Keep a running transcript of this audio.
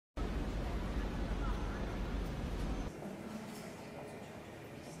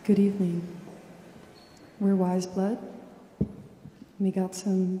Good evening. We're Weyes Blood. We got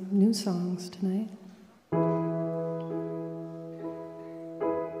some new songs tonight.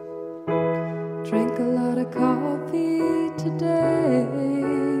 Drank a lot of coffee today.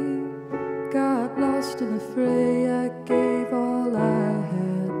 Got lost in the fray. I gave all I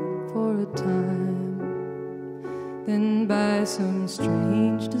had for a time. Then by some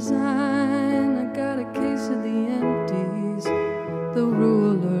strange design, I got a case of the empties, the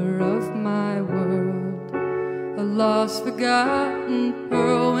ruler of my world, a lost, forgotten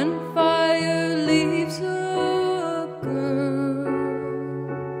pearl. When fire leaves a girl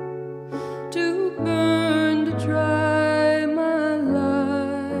to burn, to dry my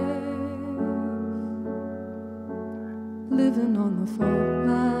life, living on the fault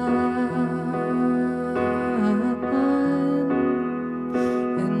line.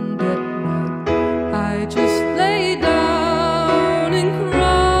 And at night I just lay down and cry.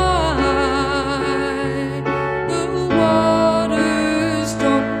 The waters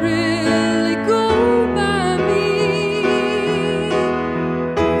don't really go by me.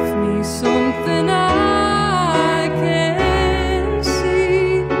 Give me something I can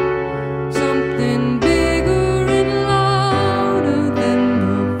see, something bigger and louder than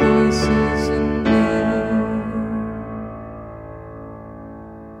the voices in me,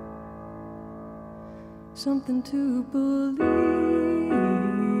 something to believe.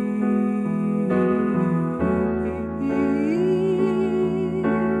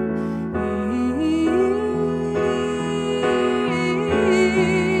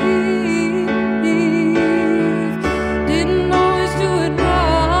 Didn't always do it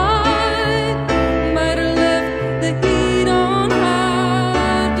right, might have left the heat on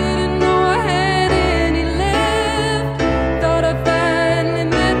high. Didn't know I had any left, thought I finally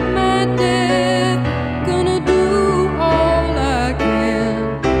met my death. Gonna do all I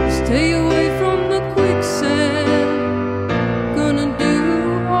can, stay away from the quicksand. Gonna do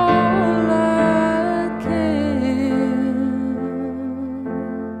all I can.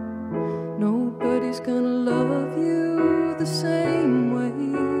 Nobody's gonna love you the same way.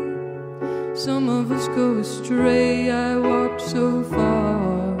 Some of us go astray. I walked so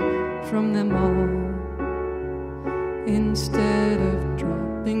far from them all. Instead of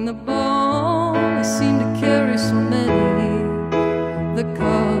dropping the ball, I seem to carry so many. The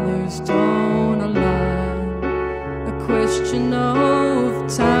colors don't align. A question of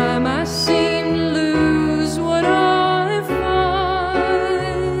time. I seem to lose what I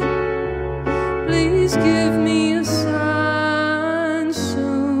find. Please give me a sign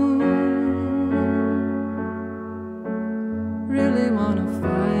soon. Really wanna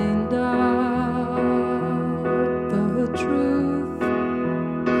find out the truth.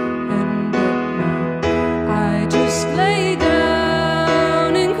 And at night I just lay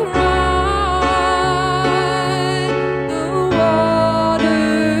down and cry. The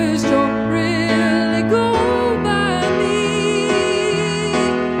waters don't really go by me.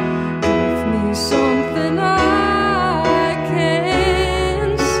 Give me something I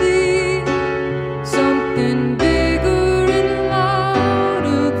can see, something bigger and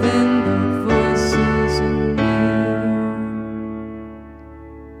louder than the voices in me,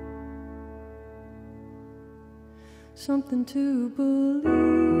 something to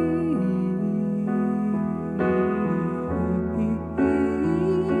believe.